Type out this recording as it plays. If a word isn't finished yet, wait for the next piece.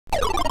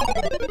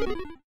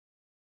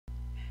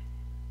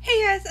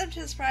Hey guys, I'm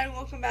ChezPride and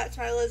welcome back to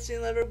my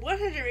Lesbian Lover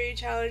 100 Review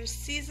Challenge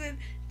Season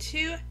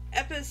 2,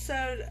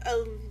 Episode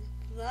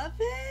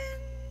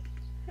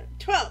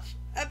 12.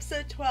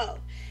 Episode 12.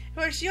 Of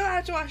course, you don't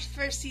have to watch the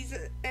first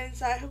season, and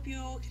so I hope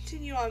you will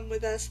continue on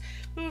with us.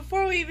 But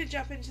before we even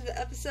jump into the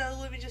episode,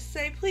 let me just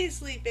say,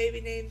 please leave baby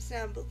names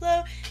down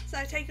below, so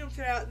I take them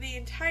throughout the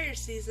entire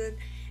season,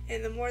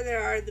 and the more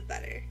there are, the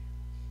better.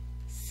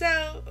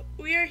 So,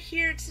 we are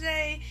here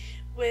today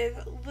with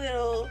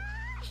little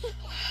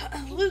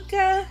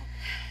Luca,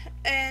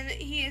 and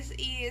he is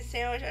eating a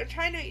sandwich. I'm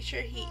trying to make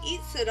sure he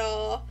eats it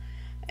all,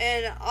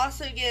 and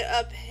also get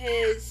up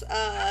his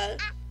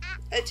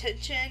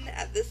attention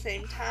at the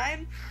same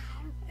time.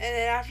 And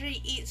then after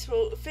he eats,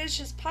 we'll finish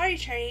his potty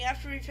training.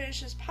 After we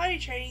finish his potty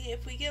training,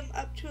 if we get him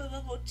up to a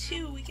level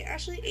 2, we can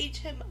actually age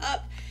him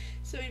up.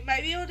 So we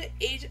might be able to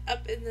age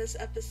up in this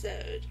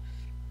episode.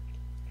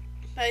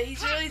 But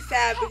he's really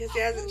sad because he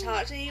hasn't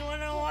talked to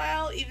anyone in a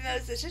while, even though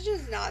his attention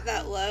is not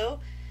that low.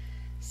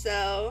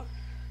 So,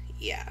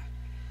 yeah.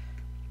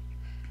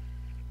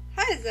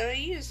 Hi Zoe,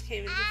 you just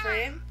came into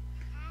frame.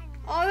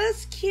 Oh,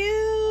 that's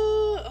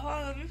cute! Hold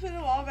on, let me put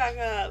the wall back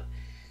up.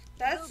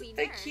 That's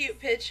a cute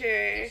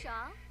picture.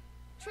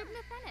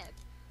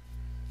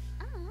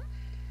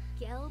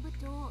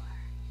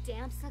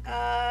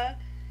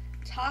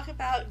 Talk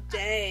about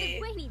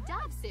day.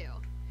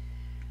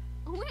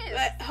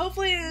 But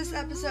hopefully in this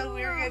episode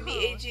we're going to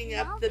be aging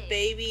up the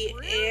baby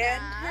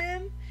and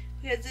him,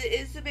 because it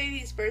is the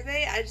baby's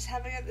birthday. I just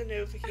haven't got the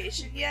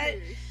notification yet.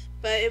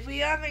 But if we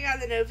haven't got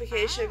the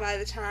notification by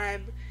the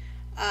time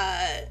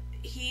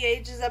he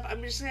ages up,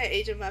 I'm just going to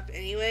age him up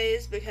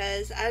anyways,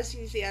 because as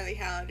you can see on the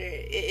calendar,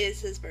 it is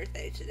his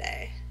birthday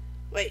today.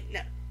 Wait, no.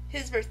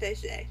 His birthday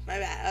today. My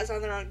bad. I was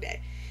on the wrong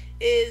day.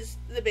 It is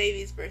the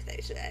baby's birthday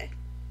today.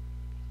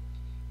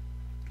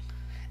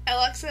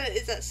 Alexa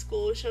is at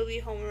school. She'll be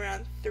home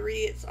around 3.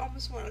 It's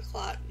almost 1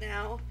 o'clock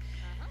now.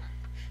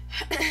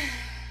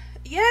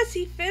 Yes,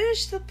 he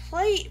finished the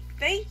plate.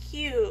 Thank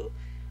you.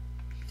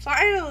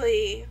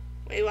 Finally.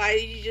 Wait, why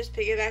did you just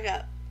pick it back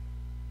up?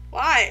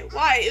 Why?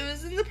 Why? It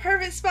was in the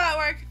perfect spot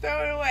where I could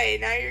throw it away.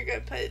 Now you're going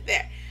to put it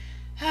there.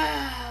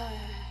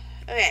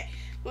 Okay.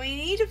 We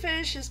need to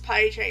finish his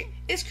potty training.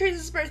 It's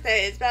Cruz's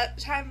birthday. It's about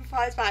time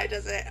flies by,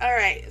 doesn't it?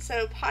 Alright,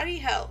 so potty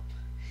help.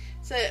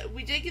 So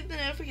we did get the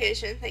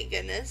notification, thank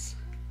goodness.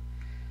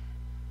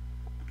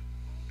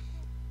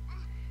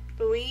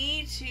 But we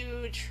need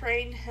to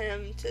train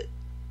him to...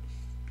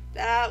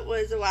 That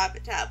was a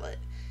Wabbit tablet.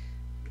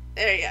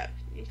 There you go.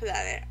 You can put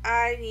that there.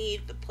 I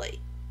need the plate.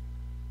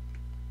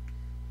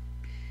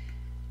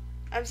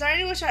 I'm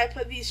starting to wish I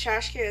put these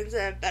trash cans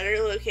in a better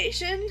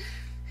location,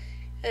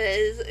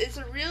 because it's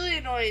really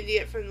annoying to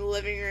get from the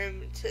living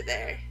room to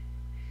there.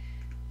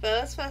 But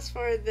let's fast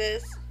forward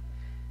this.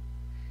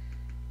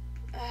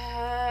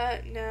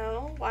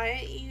 No.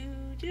 Why didn't you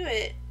do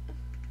it?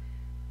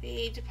 We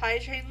need to potty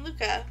train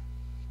Luca.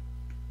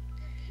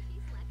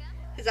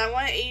 Because I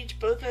want to age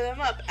both of them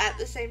up at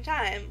the same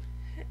time.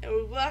 And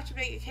we will have to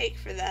make a cake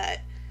for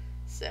that.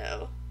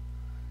 So.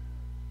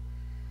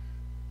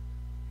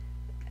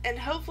 And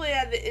hopefully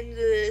at the end of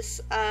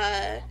this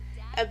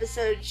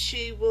episode,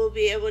 she will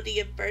be able to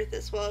give birth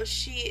as well.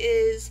 She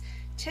is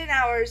 10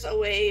 hours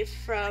away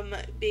from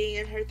being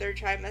in her 3rd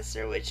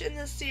trimester, which in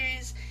this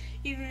series,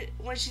 even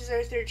when she's in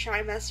her 3rd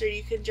trimester,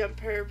 you can jump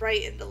her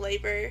right into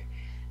labor.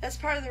 That's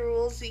part of the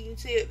rules. You can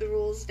see the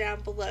rules down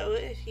below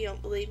if you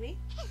don't believe me.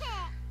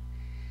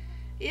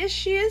 Yes,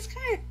 she is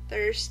kind of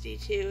thirsty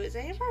too. Is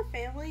any of our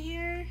family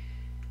here?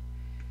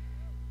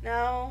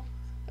 No.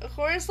 Of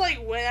course, like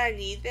when I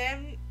need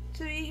them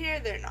to be here,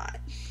 they're not.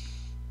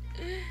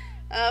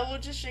 We'll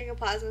just drink a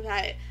plasma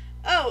packet.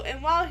 Oh,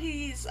 and while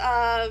he's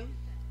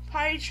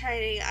potty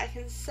training, I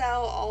can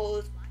sell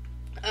all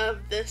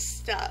of this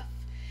stuff.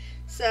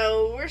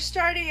 So we're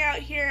starting out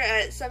here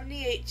at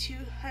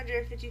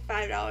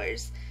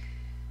 $255,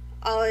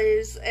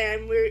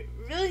 and we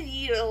really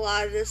need a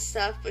lot of this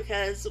stuff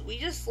because we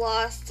just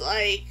lost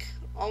like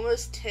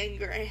almost 10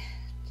 grand,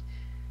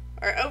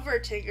 or over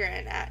 10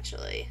 grand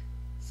actually.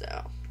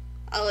 So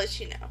I'll let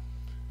you know.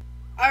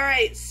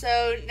 Alright,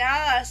 so now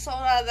that I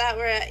sold out of that,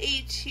 we're at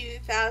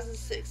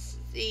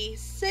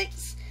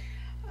 $82,066.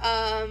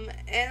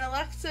 And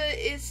Alexa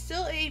is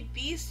still a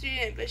B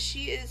student, but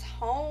she is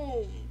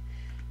home.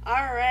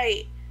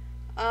 Alright.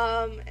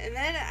 And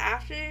then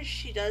after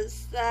she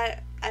does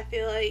that, I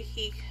feel like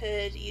he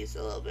could use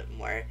a little bit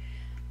more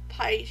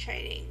potty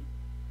training.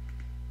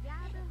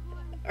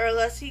 Or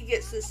unless he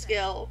gets the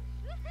skill,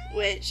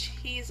 which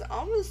he's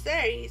almost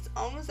there. He's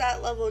almost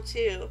at level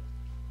 2.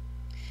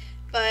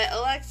 But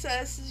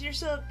Alexa, since you're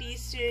still a B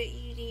student,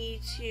 you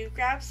need to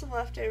grab some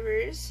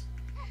leftovers.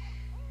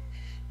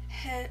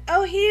 And,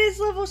 oh, he is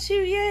level 2,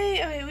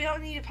 yay! Okay, we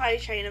don't need to potty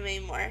train him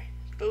anymore.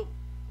 But,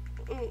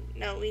 ooh,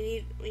 no,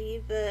 we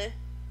need the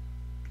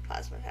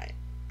plasma pack.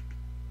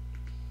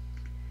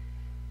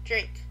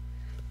 Drink.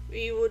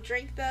 We will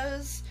drink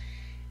those,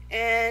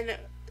 and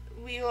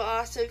we will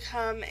also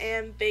come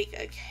and bake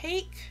a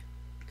cake,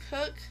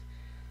 cook,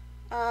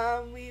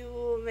 We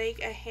will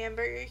make a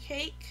hamburger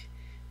cake,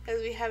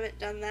 because we haven't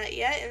done that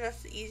yet, and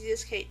that's the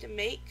easiest cake to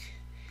make.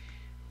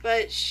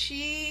 But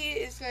she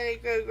is going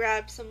to go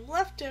grab some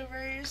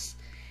leftovers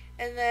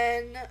and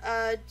then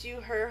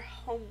do her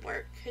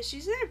homework, because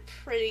she's in a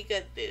pretty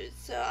good mood,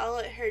 so I'll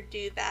let her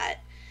do that.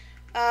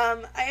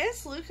 I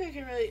guess Luca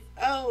can really...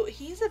 Oh,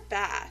 he's a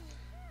bath.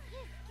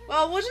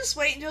 Well, we'll just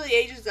wait until he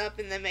ages up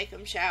and then make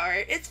him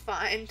shower. It's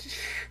fine.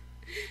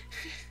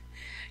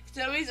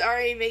 Zoe's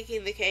already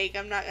making the cake.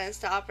 I'm not going to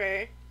stop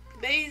her.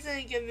 The baby's in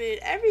a good mood.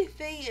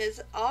 Everything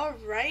is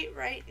alright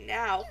right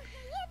now.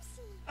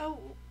 Oh,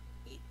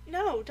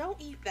 no,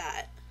 don't eat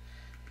that.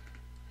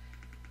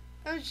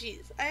 Oh,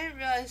 jeez. I didn't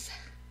realize...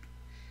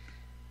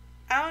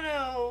 I don't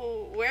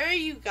know where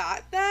you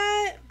got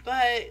that,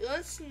 but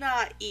let's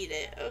not eat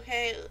it,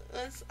 okay?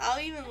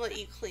 I'll even let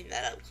you clean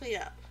that up. Clean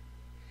up.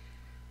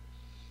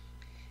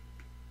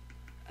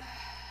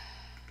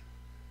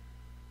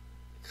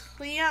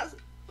 Clean out...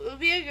 We'll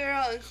be a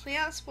girl and clean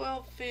out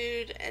spoiled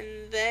food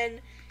and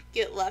then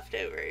get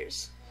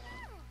leftovers.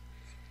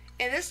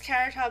 And this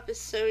countertop is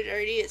so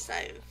dirty, it's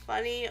not even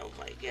funny. Oh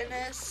my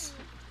goodness.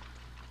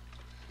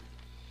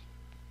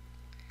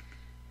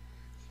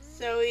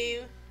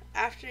 Zoe,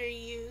 after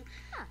you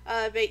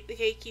bake the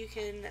cake, you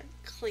can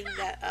clean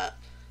that up.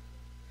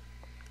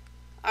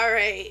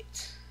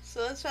 Alright,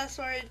 so let's fast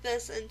forward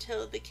this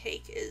until the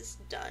cake is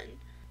done.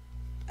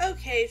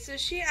 Okay, so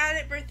she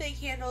added birthday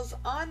candles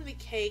on the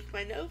cake.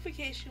 My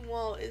notification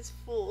wall is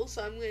full,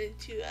 so I'm going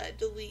to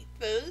delete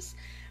those.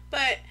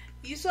 But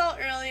you saw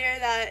earlier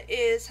that it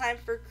is time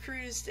for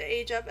Cruz to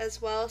age up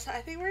as well, so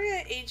I think we're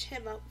going to age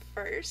him up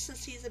first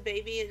since he's a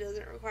baby and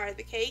doesn't require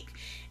the cake,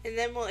 and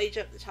then we'll age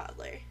up the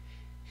toddler.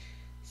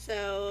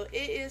 So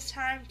it is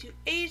time to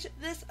age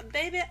this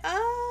baby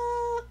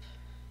up!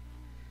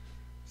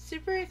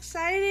 Super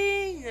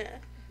exciting!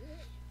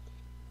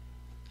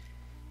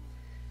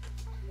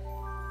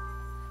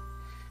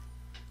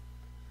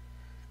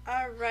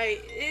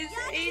 Alright, it's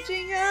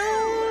aging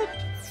up!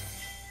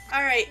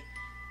 Alright,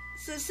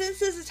 so since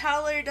this is a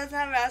toddler, it doesn't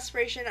have an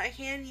aspiration, I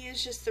can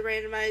use just the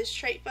randomized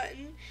trait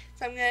button.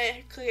 So I'm going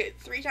to click it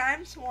 3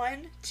 times.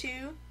 1,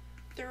 2,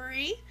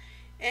 3.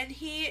 And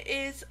he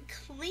is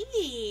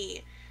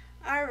clingy.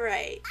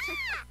 Alright.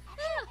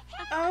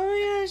 Oh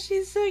my gosh,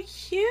 he's so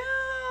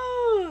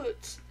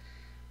cute!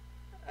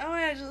 Oh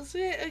my gosh, let's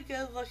get a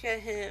good look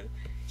at him.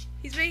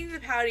 He's making the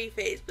pouty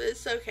face, but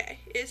it's okay.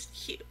 It's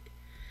cute.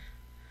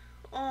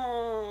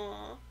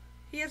 Aww.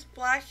 He has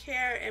black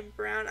hair and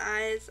brown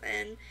eyes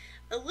and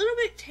a little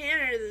bit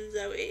tanner than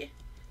Zoe.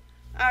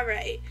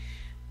 Alright.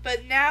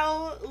 But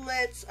now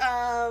let's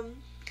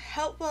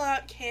help blow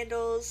out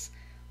candles.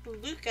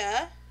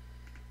 Luca.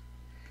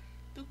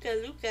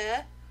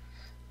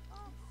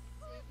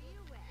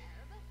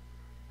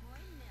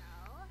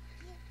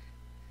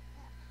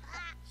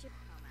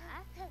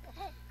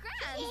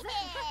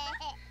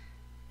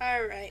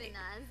 Alright.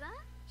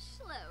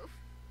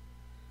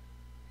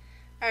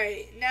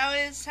 Alright, now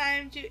it's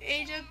time to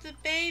age up the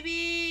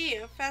baby.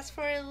 Fast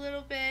forward a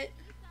little bit.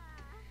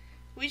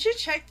 We should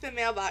check the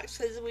mailbox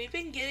because we've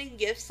been getting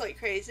gifts like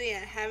crazy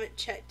and I haven't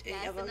checked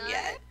any of them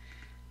yet.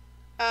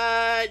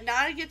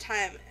 Not a good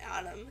time,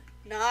 Adam.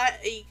 Not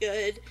a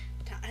good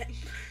time.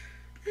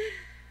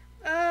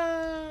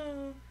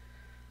 Oh.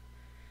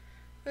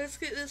 Let's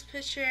get this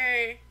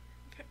picture.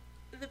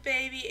 The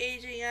baby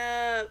aging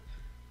up.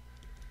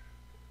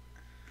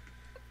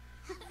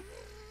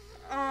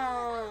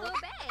 Oh.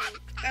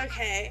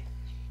 Okay.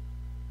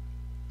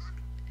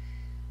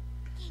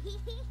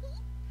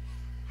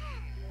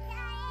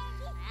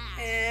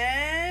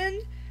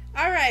 And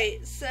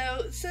alright,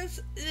 so since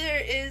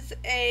there is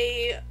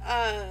a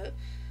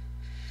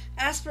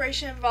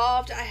aspiration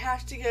involved, I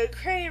have to go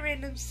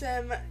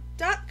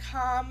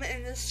createarandomsim.com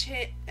in this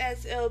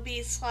as it'll be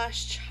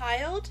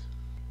 /child,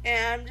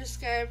 and I'm just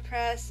gonna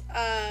press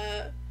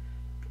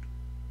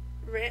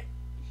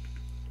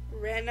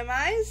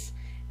randomize.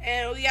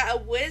 And we got a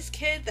whiz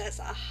kid that's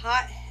a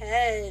hot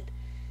head.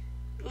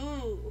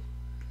 Ooh,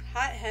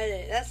 hot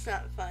headed. That's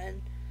not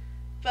fun.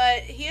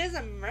 But he is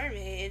a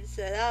mermaid,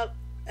 so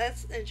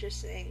that's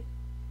interesting.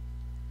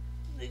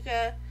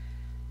 Luca,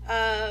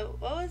 what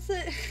was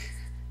it?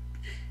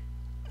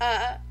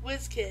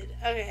 Whiz kid.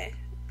 Okay,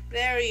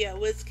 there we go.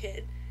 Whiz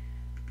kid.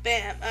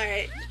 Bam. All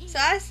right. So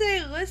I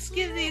say let's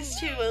give these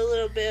two a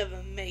little bit of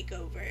a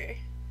makeover.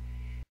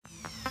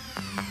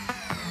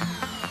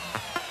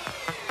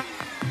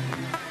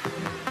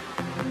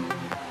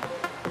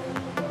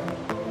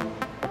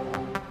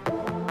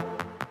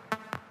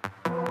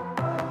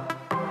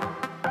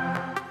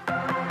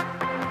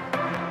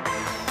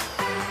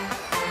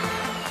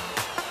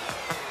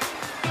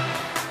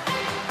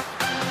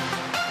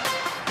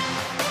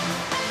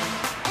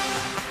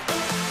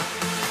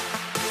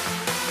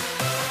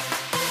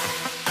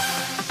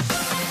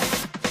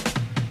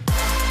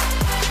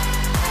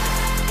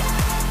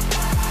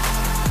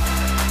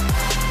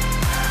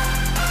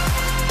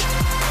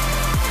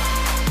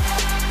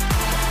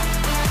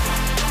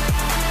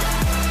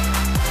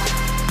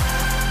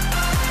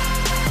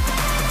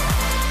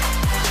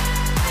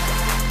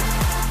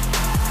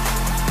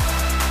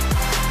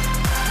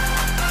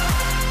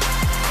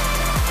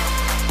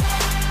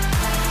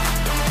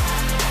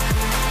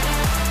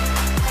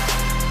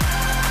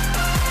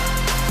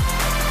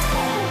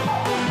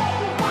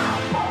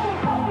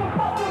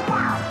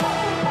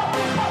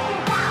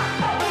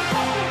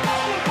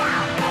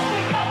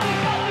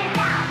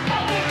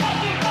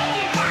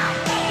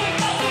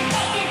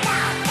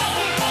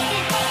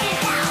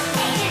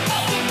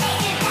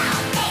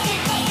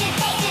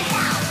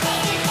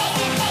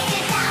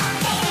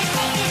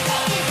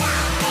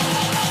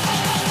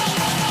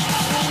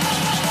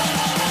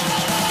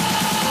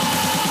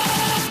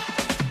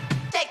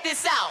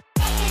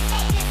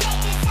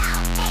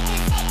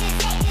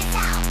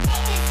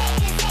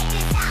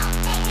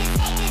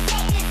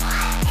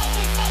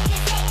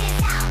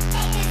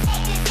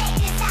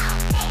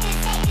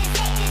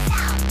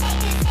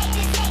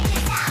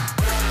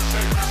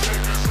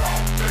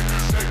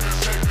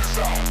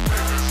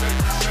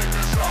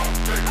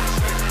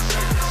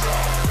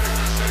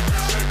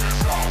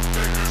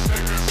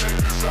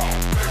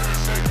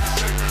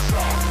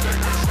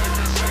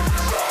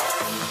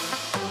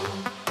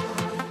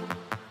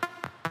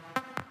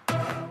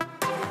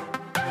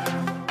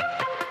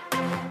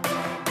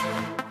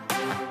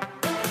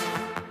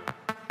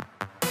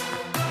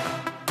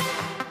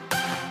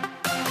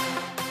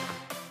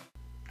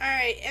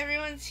 Alright,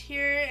 everyone's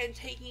here and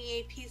taking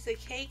a piece of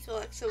cake.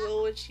 Alexa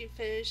will when she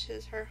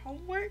finishes her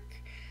homework.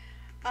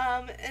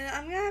 And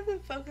I'm going to have them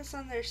focus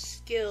on their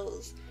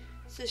skills.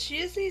 So she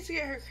just needs to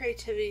get her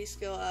creativity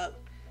skill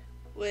up,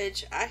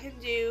 which I can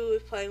do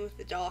with playing with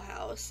the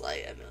dollhouse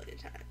like a million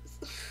times.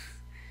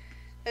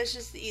 That's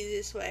just the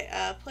easiest way.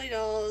 Play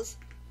dolls.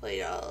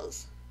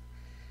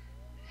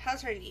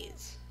 How's her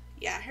knees?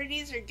 Yeah, her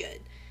knees are good.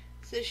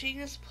 So she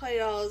can just play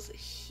dolls.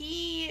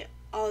 He,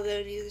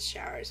 although, needs a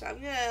shower. So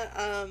I'm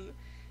gonna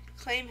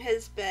claim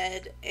his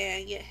bed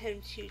and get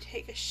him to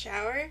take a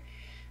shower.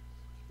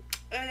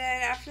 And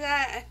then after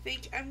that, I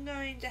think I'm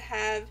going to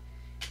have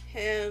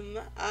him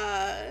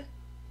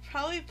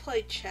probably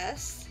play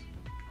chess.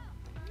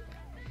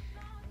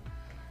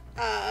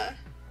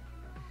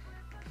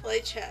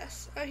 Play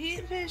chess. Oh, he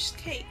didn't finish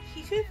his cake.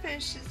 He could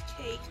finish his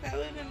cake. That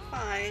would have been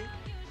fine.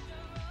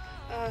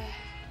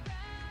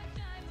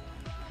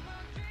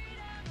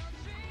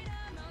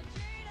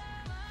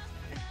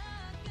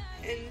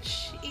 And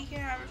she can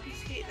have her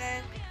piece of cake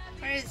then.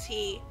 Where is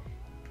he?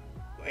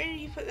 Where did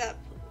you put that?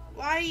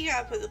 Why you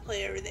gotta put the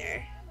plate over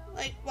there?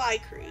 Like, why,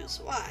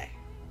 Cruz? Why?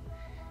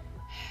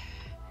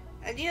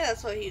 I knew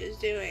that's what he was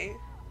doing.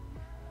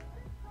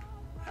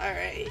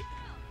 Alright.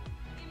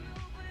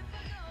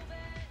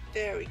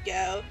 There we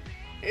go.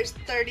 There's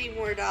 $30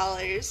 more.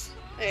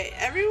 Okay,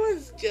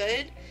 everyone's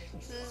good.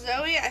 So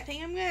Zoe, I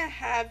think I'm gonna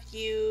have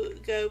you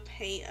go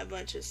paint a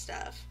bunch of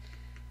stuff.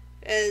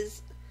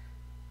 As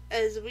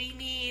we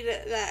need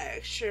that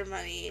extra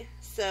money.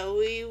 So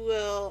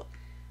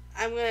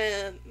I'm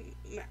gonna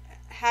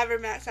have her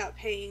max out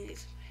painting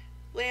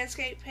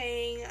landscape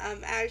painting,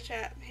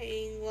 abstract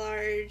painting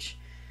large,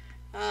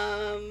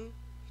 a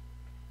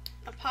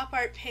pop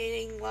art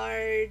painting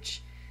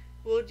large.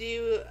 We'll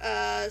do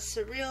a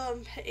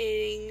surrealism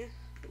painting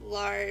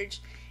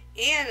large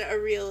and a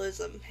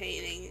realism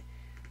painting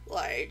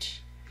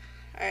large.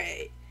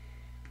 Alright.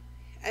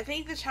 I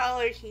think the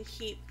toddler can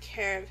keep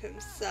care of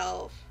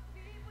himself.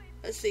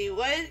 Let's see,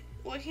 what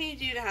can you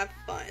do to have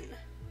fun?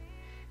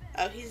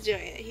 Oh, he's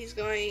doing it. He's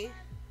going,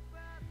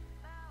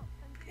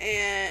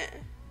 and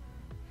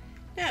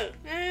no,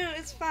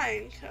 it's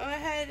fine. Go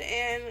ahead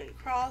and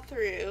crawl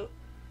through.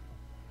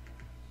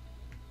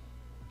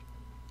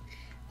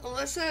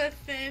 Alyssa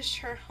finished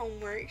her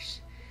homework.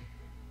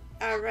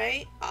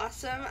 Alright,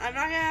 awesome. I'm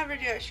not gonna have her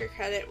do extra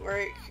credit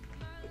work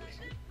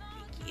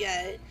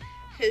yet,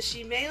 because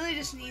she mainly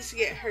just needs to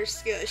get her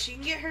skill. If she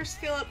can get her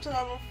skill up to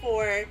level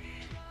 4,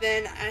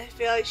 then I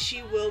feel like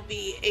she will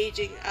be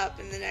aging up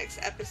in the next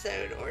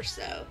episode or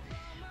so.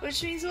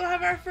 Which means we'll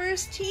have our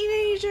first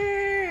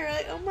teenager!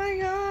 Like, oh my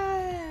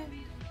god!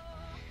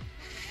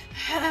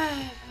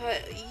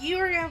 But you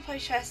are gonna play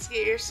chess to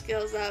get your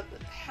skills up.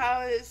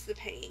 How is the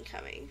painting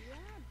coming?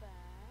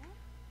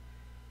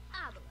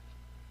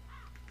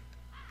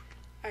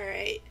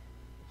 Alright.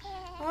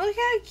 Well, look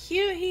how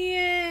cute he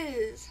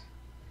is!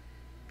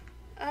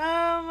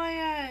 Oh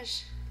my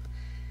gosh.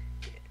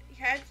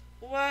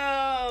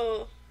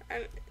 Whoa!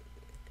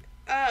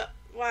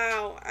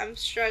 Wow, I'm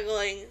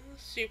struggling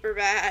super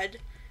bad.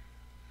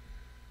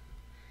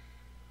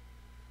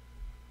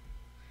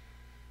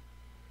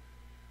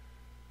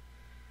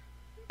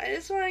 I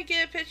just want to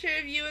get a picture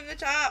of you in the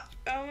top.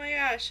 Oh my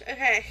gosh.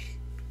 Okay.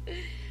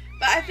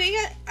 But I think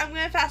I'm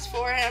going to fast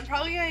forward. I'm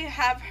probably going to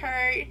have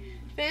her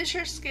finish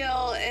her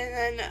skill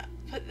and then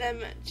put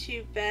them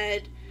to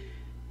bed.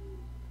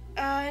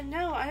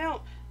 No, I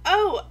don't.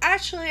 Oh,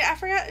 actually, I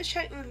forgot to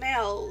check the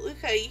mail.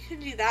 Luca, you can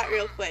do that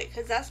real quick,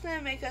 because that's going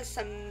to make us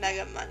some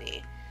mega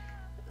money.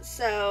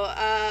 So,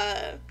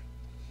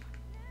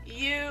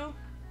 you...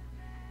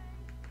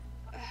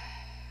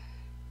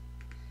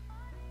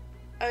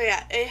 Oh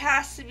yeah, it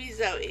has to be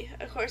Zoe.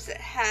 Of course it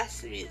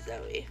has to be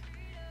Zoe.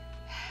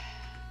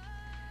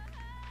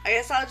 I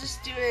guess I'll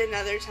just do it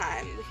another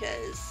time,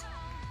 because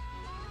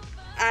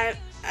I'm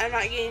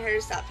not getting her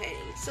to stop painting.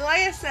 So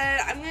like I said,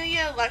 I'm going to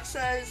get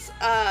Alexa's,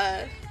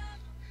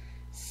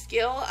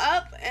 skill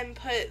up and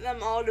put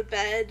them all to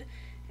bed,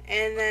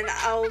 and then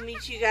I'll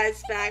meet you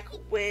guys back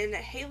when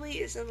Haley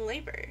is in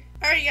labor.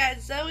 Alright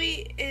guys,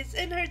 Zoe is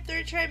in her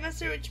 3rd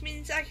trimester, which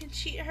means I can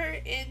cheat her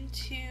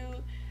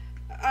into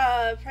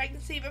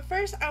pregnancy, but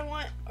first I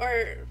want,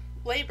 or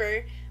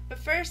labor, but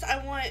first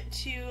I want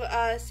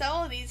to sell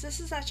all these.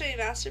 This is actually a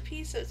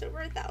masterpiece, so it's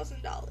over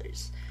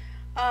 $1,000.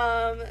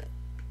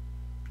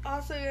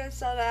 Also gonna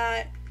sell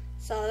that.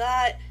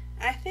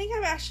 I think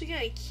I'm actually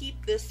gonna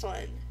keep this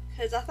one,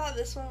 because I thought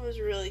this one was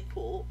really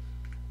cool.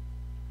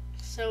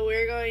 So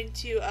we're going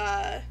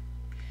to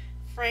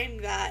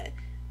frame that.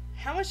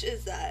 How much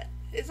is that?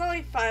 It's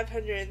only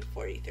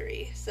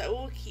 $543, so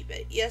we'll keep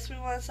it. Yes, we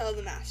want to sell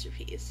the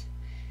masterpiece.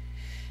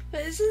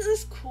 But isn't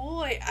this cool?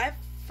 Like, I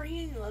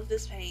freaking love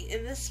this painting.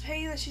 And this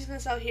painting that she's going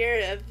to sell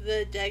here of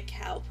the dead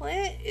cow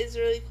plant is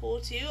really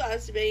cool too. I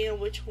was debating on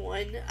which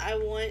one I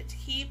want to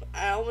keep.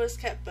 I almost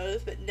kept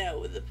both, but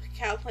no, the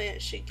cow plant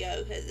should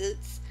go, because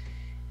it's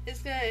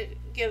going to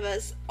give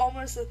us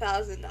almost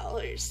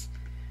 $1,000.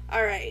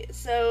 Alright,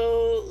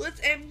 so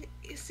let's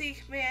MC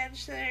command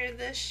center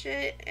this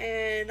shit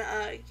and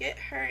get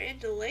her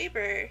into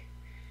labor.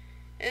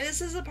 And this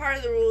is a part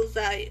of the rules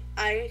that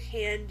I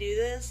can do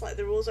this. Like,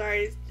 the rules are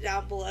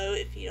down below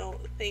if you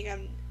don't think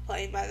I'm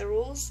playing by the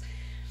rules.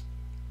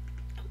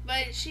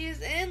 But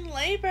she's in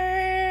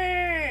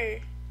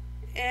labor!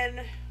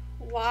 And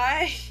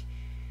why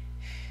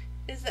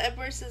is the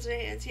Edward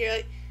Scissorhands here?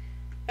 Like,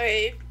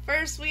 okay,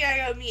 first we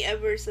gotta go meet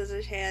Edward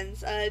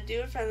Scissorhands.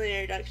 Do a friendly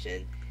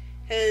introduction.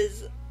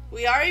 Because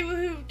we already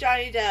woohooed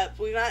Johnny Depp.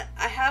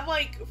 I have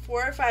like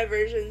 4 or 5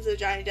 versions of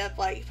Johnny Depp,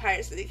 like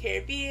Pirates of the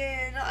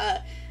Caribbean,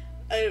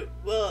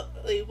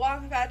 Willy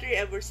Wonka Factory,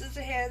 Edward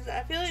Scissorhands.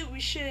 I feel like we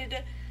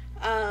should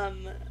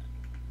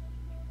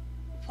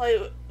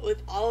play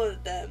with all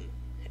of them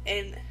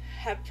and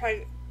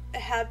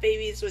have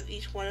babies with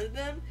each one of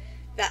them.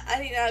 I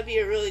think that would be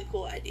a really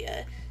cool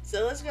idea.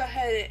 So let's go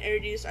ahead and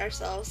introduce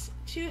ourselves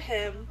to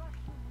him.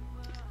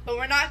 But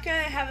we're not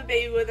going to have a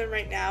baby with him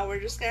right now. We're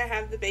just going to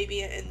have the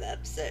baby in the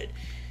episode.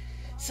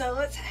 So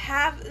let's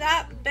have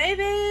that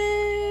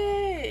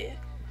baby!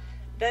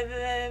 Baby,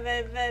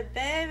 baby, baby,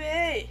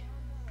 baby!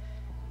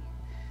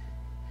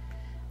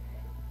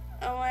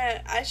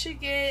 I should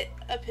get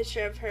a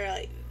picture of her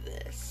like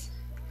this.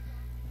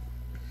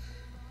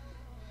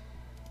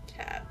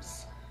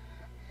 Tabs.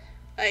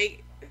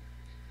 Like,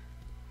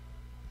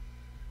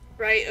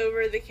 right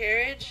over the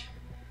carriage.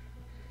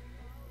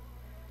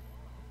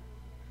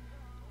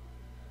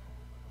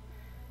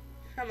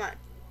 Come on.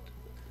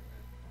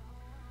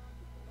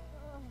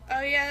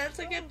 Oh yeah, that's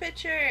a good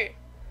picture.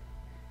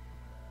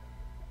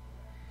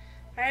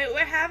 Alright,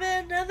 we're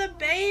having another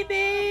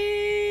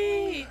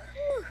baby!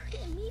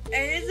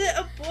 And is it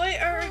a boy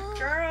or a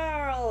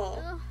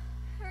girl?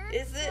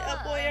 Is it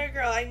a boy or a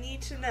girl? I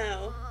need to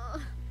know.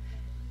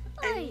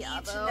 I need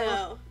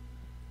to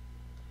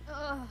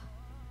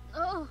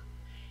know.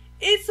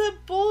 It's a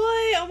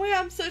boy! Oh my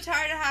god, I'm so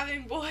tired of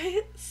having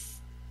boys.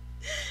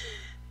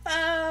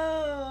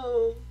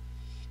 Oh.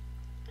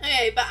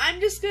 Okay, but I'm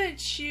just gonna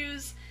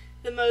choose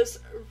the most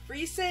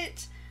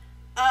recent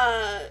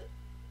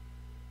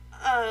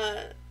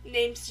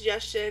name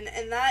suggestion,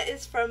 and that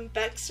is from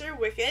Bexter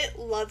Wicket.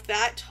 Love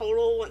that.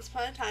 Total Once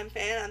Upon a Time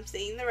fan. I'm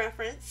seeing the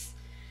reference.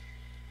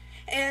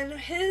 And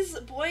his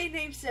boy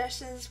name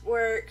suggestions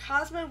were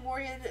Cosmo,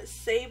 Morgan,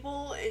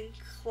 Sable, and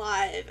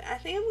Clive. I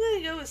think I'm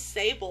gonna go with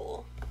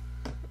Sable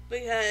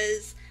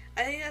because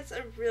I think that's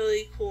a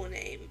really cool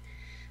name.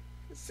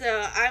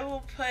 So I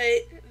will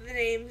put the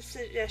name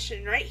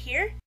suggestion right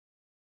here.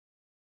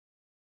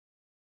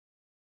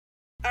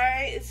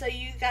 Alright, so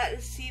you got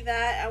to see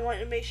that. I want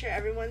to make sure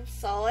everyone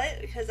saw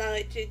it because I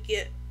like to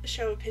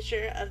show a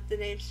picture of the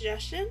name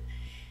suggestion.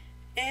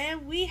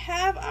 And we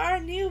have our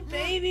new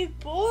baby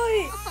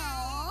boy.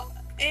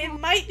 It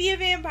might be a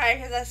vampire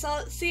because I saw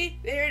it. See,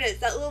 there it is.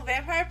 That little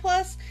vampire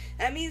plus.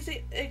 That means,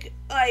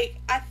 like,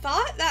 I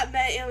thought that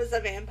meant it was a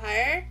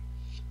vampire.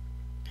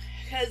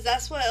 Because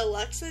that's what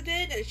Alexa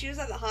did. And she was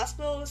at the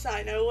hospital, so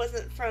I know it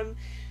wasn't from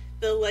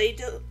the ley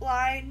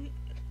line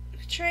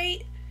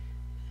trait.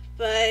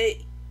 But,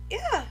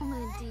 yeah.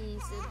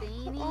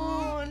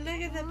 Oh,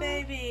 look at the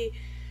baby.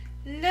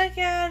 Look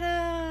at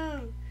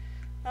him.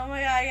 Oh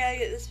my god, I gotta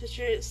get this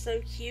picture. It's so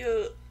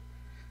cute.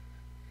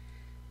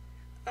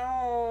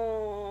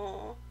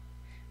 Oh,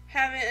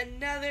 having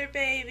another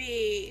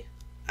baby.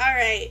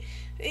 Alright.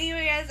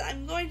 Anyway, guys,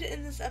 I'm going to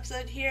end this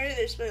episode here.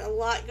 There's been a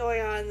lot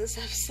going on in this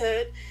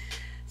episode.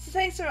 So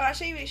thanks for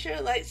watching. Make sure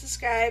to like,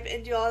 subscribe,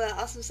 and do all that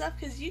awesome stuff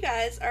because you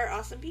guys are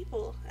awesome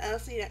people. And I'll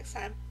see you next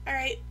time.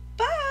 Alright,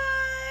 bye!